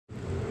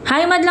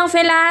Hi madlang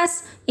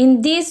felas!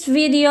 In this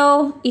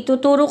video,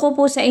 ituturo ko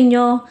po sa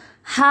inyo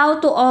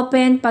how to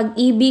open Pag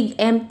Ibig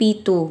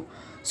Mp2.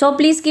 So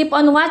please keep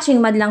on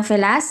watching madlang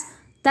felas.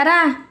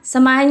 Tara,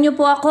 samahan niyo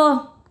po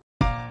ako.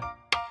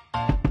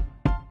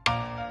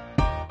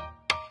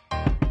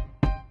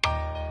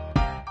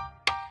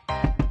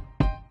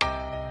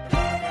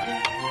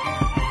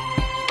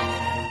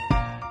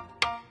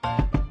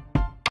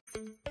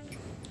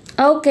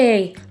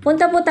 Okay,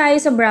 punta po tayo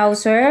sa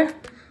browser.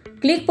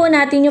 Click po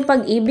natin yung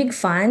Pag Ibig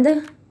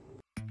Fund.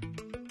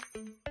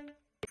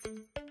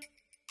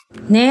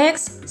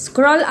 Next,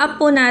 scroll up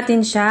po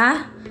natin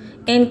siya.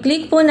 And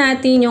click po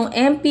natin yung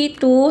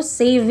Mp2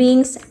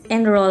 Savings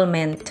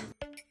Enrollment.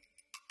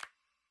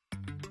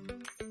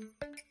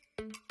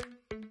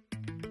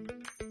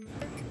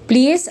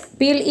 Please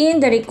fill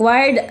in the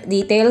required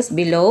details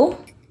below.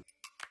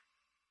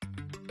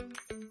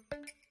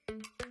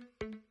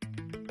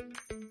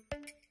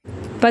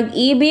 Pag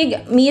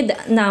Ibig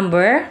MID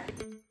number.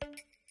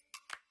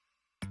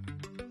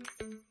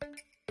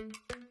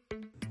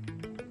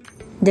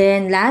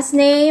 Then last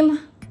name,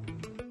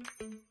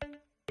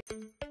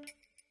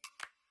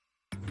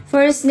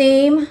 first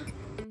name,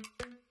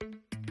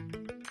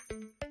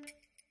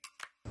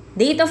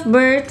 date of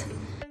birth,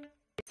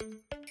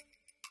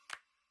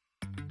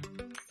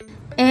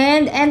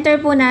 and enter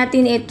po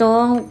natin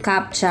itong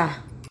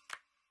CAPTCHA.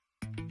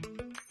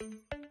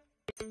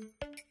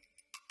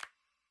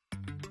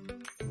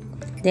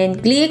 Then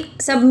click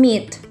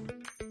submit.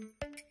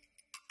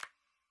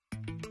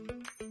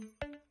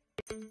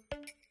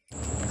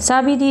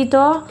 Sabi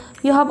dito,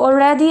 you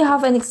already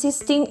have an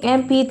existing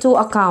Mp2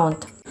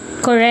 account.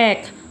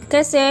 Correct.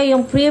 Kasi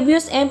yung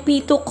previous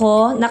Mp2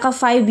 ko, naka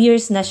 5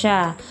 years na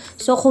siya.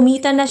 So,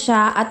 kumita na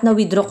siya at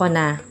na-withdraw ko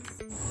na.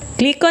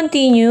 Click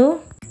continue.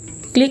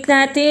 Click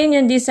natin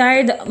yung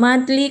desired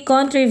monthly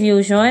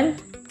contribution.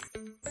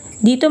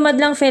 Dito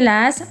madlang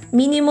felas,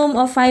 minimum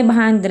of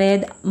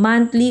 500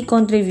 monthly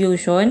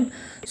contribution.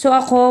 So,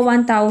 ako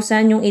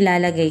 1,000 yung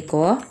ilalagay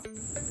ko.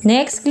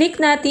 Next, click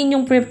natin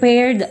yung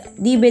prepared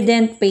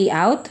dividend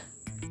payout.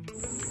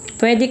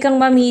 Pwede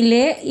kang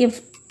mamili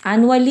if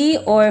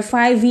annually or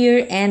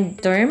 5-year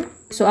end term.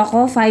 So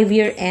ako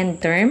 5-year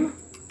end term.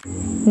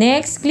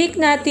 Next, click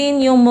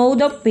natin yung mode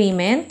of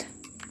payment.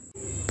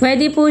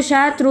 Pwede po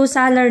siya through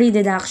salary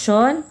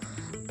deduction,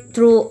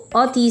 through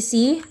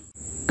OTC.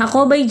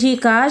 Ako by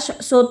GCASH,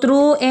 so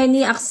through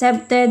any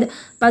accepted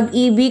Pag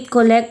Ibig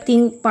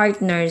collecting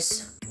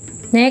partners.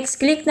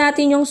 Next, click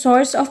natin yung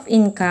source of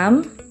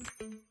income.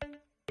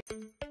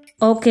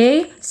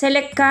 Okay,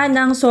 select ka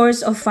ng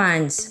source of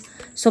funds.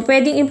 So,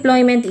 pwedeng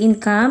employment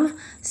income,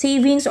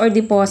 savings or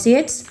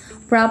deposits,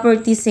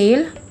 property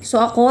sale. So,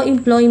 ako,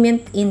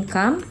 employment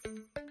income.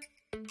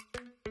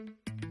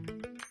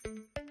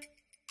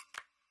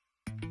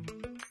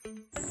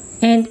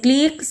 And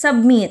click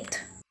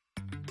submit.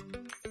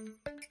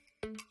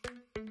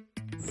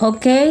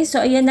 Okay,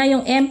 so ayan na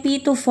yung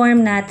Mp2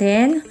 form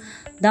natin.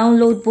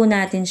 Download po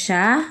natin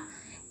siya.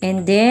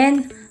 And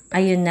then,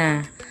 ayun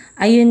na.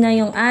 Ayun na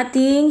yung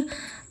ating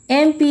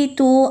Mp2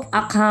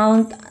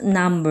 account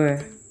number.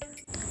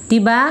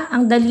 Diba?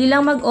 Ang dali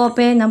lang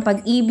mag-open ng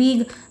Pag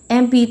Ibig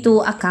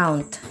Mp2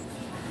 account.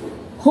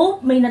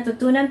 Hope may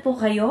natutunan po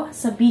kayo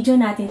sa video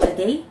natin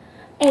today.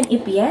 And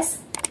if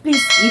yes,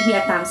 please give me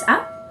a thumbs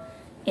up.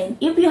 And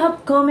if you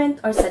have comment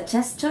or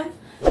suggestion,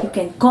 you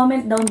can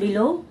comment down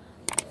below.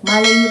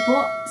 Malay nyo po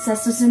sa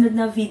susunod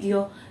na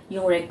video,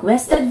 yung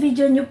requested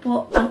video nyo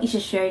po ang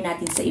isashare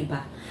natin sa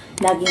iba.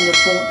 Lagi nyo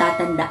pong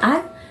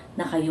tatandaan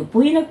na kayo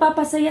po yung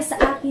nagpapasaya sa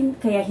akin,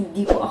 kaya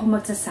hindi po ako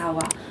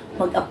magsasawa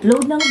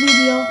mag-upload ng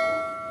video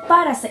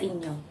para sa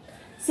inyo.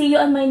 See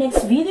you on my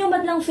next video,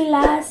 madlang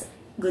felas.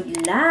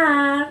 Good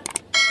luck!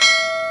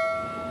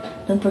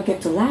 Don't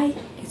forget to like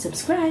and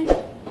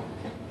subscribe.